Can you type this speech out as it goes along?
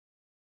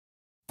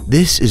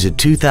This is a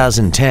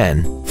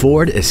 2010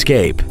 Ford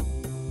Escape.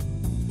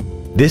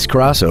 This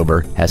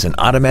crossover has an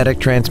automatic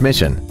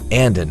transmission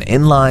and an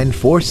inline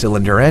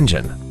 4-cylinder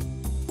engine.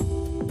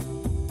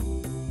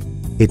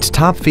 Its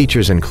top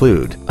features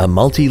include a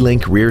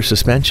multi-link rear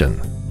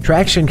suspension,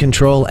 traction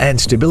control and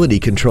stability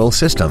control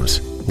systems,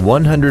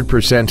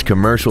 100%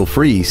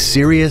 commercial-free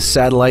Sirius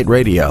satellite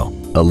radio,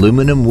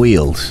 aluminum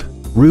wheels,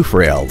 roof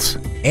rails,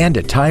 and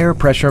a tire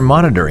pressure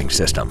monitoring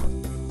system.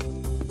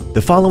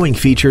 The following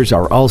features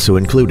are also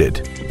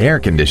included: air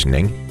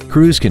conditioning,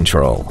 cruise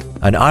control,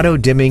 an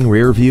auto-dimming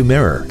rear-view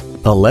mirror,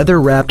 a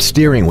leather-wrapped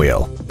steering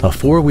wheel, a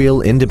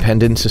 4-wheel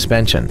independent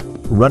suspension,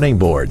 running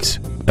boards,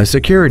 a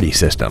security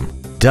system,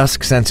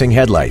 dusk-sensing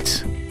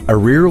headlights, a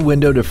rear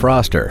window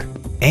defroster,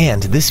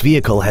 and this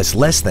vehicle has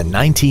less than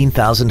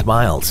 19,000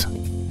 miles.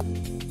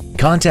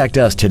 Contact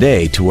us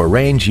today to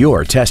arrange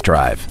your test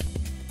drive.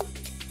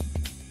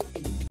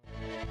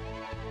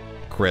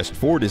 Crest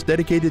Ford is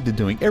dedicated to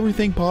doing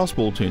everything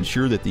possible to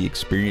ensure that the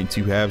experience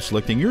you have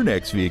selecting your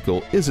next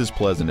vehicle is as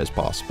pleasant as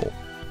possible.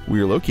 We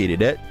are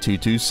located at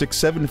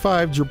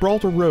 22675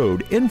 Gibraltar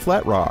Road in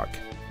Flat Rock.